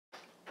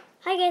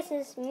Hi guys,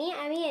 it's me,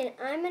 Abby, and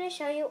I'm going to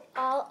show you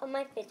all of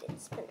my fidget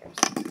spinners.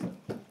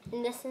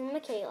 And this is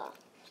Michaela.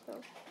 So,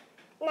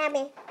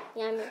 Yummy.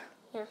 Yummy.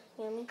 Yeah,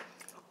 yummy.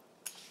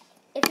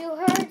 If you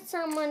heard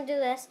someone do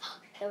this,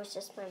 it was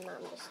just my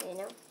mom, just so you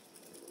know.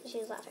 She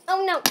was laughing.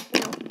 Oh, no,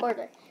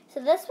 order. So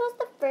this was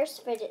the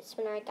first fidget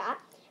spinner I got.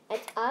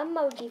 It's a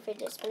emoji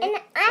fidget spinner. And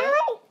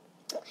I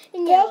like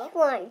this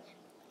one.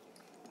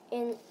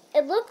 And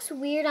it looks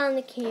weird on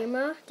the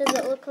camera. Does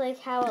it look like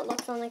how it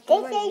looks on the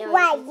camera? This is no,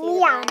 like you can see the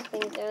back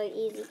thing's really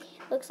easy.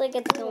 Looks like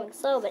it's going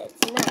slow, but it's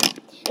not.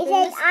 It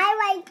says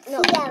I like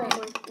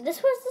yellow.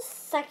 This was the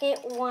second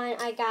one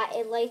I got.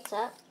 It lights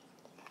up.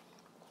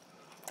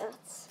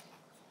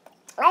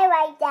 I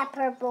like that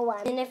purple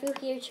one. And if you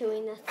hear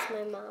chewing, that's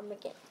my mom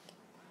again.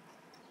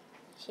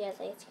 She has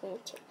ice cream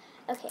too.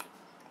 Okay.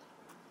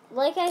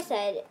 Like I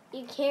said,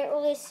 you can't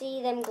really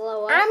see them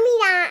glow up.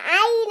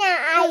 I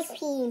eat ice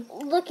cream.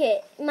 Look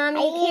it, Mommy,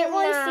 you can't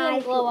really see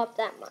them glow up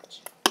that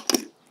much.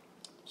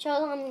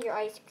 Show them your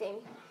ice cream.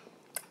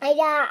 I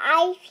got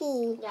ice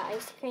cream. Yeah,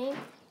 ice cream.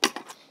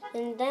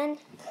 And then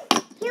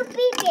You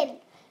beat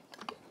it.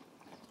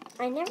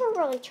 I never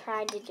really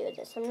tried to do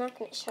this. I'm not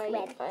going to show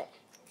you, but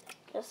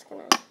just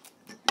going to.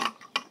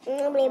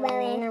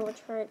 I never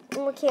tried.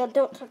 Okay,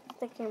 don't touch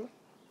the camera.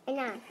 I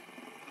know.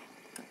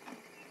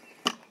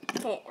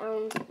 Okay,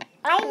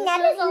 I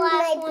never the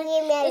last one. It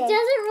It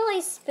doesn't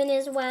really spin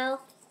as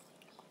well,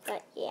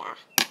 but yeah.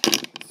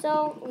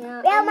 So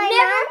yeah,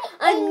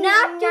 I'm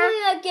not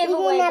doing a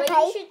giveaway, but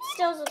you should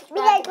still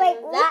subscribe.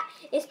 That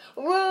is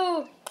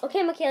rude.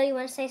 Okay, Michaela, you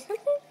want to say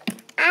something?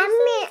 I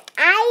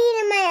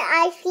eat my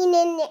ice cream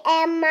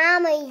and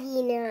Mama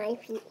eating her ice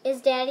cream.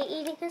 Is Daddy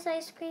eating his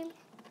ice cream?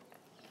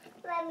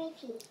 Let me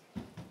see.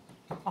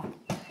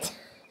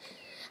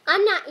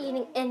 I'm not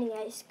eating any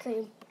ice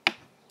cream.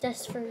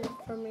 Just for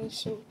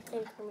information.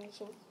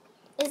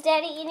 Is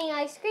Daddy eating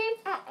ice cream?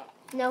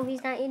 No,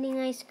 he's not eating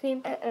ice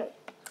cream.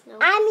 No.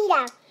 I'm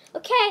eating.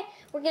 Okay,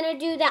 we're gonna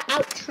do the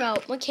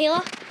outro.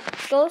 Michaela,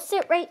 go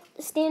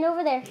stand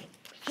over there.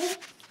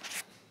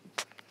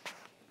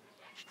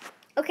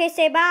 Okay,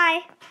 say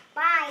bye.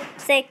 Bye.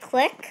 Say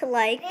click,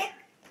 like,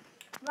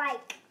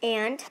 Right.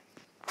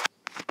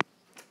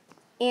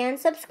 and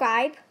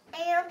subscribe.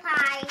 And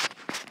pie.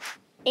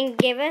 And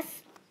give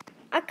us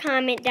a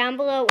comment down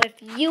below if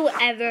you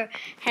ever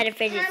had a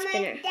fidget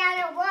spinner. Comment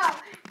down below.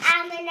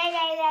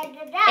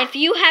 If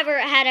you ever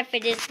had a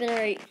fidget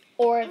spinner,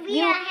 or if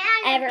you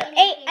ever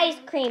ate ice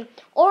cream,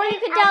 or you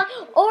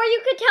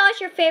could tell us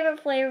your favorite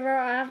flavor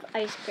of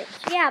ice cream.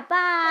 So yeah,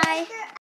 bye.